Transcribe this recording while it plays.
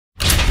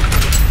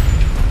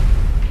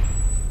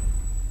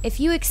If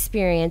you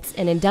experience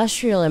an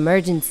industrial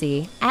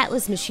emergency,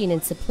 Atlas Machine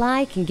and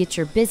Supply can get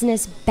your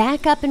business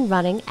back up and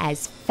running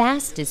as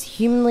fast as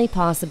humanly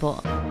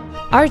possible.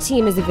 Our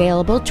team is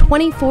available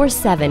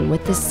 24/7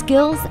 with the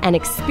skills and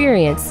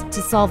experience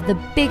to solve the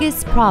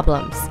biggest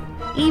problems,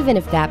 even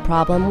if that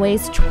problem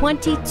weighs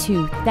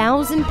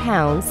 22,000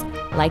 pounds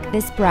like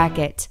this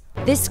bracket.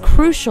 This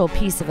crucial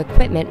piece of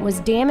equipment was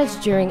damaged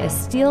during a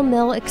steel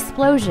mill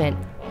explosion,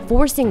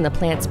 forcing the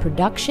plant's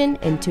production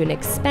into an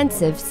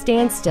expensive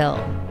standstill.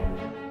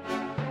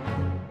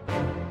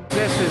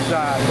 This is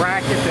a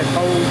bracket that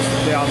holds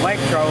the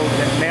electrode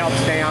that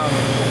melts down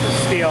the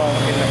steel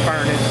in the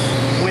furnace.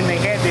 When they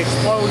had the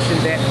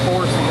explosion, that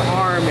forced the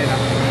arm in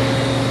an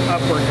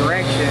upward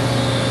direction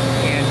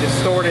and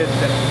distorted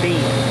the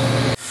beam.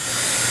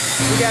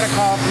 We got a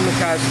call from the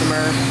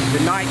customer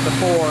the night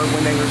before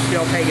when they were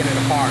still taking it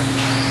apart.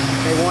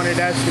 They wanted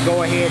us to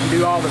go ahead and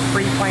do all the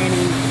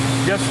pre-planning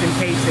just in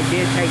case they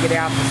did take it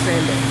out to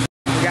send it.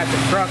 We got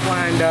the truck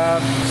lined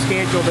up,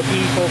 scheduled the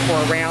people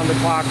for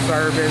around-the-clock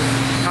service,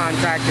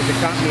 contracted the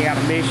company out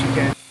of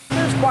Michigan.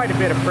 There's quite a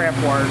bit of prep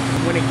work.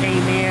 When it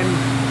came in,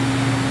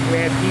 we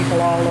had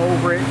people all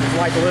over it. It was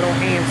like little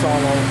ants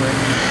all over it.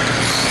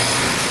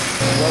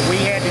 What we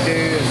had to do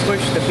is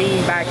push the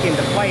beam back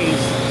into place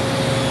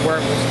where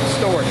it was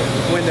distorted.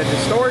 When the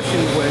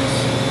distortion was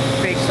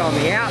fixed on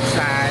the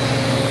outside,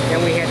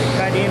 then we had to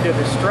cut into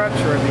the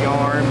structure of the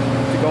arm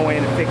to go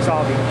in and fix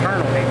all the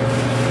internal damage.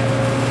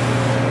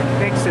 And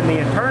fixing the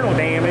internal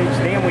damage,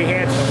 then we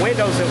had the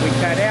windows that we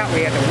cut out,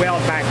 we had to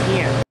weld back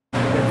in.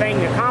 The thing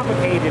that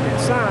complicated it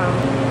some,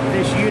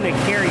 this unit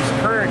carries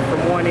current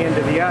from one end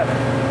to the other.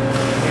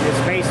 And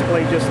it's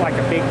basically just like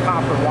a big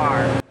copper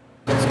wire.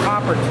 It's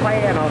copper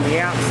clad on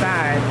the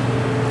outside.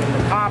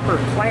 The copper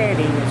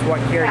cladding is what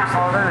carries the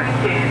current.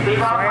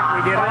 So after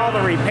we did all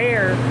the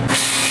repair,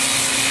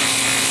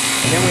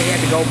 then we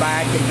had to go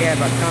back and have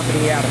a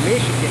company out of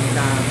Michigan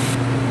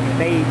and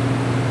they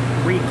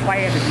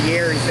recladded the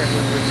areas that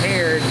were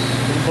repaired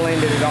and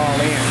blended it all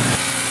in.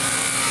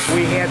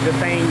 We had the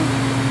thing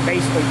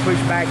basically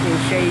pushed back in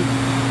shape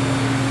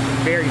in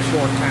a very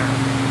short time.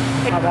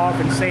 I've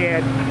often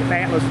said if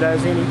Atlas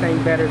does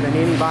anything better than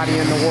anybody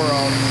in the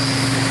world,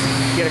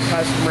 get a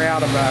customer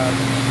out of a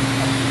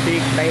big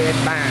bad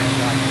bind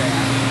like that.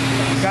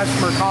 If the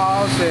customer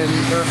calls and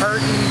they're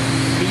hurting,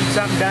 need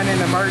something done in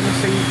an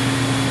emergency,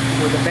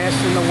 we're the best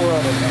in the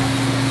world at that.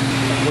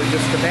 We're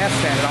just the best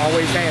at it,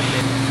 always have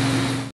been.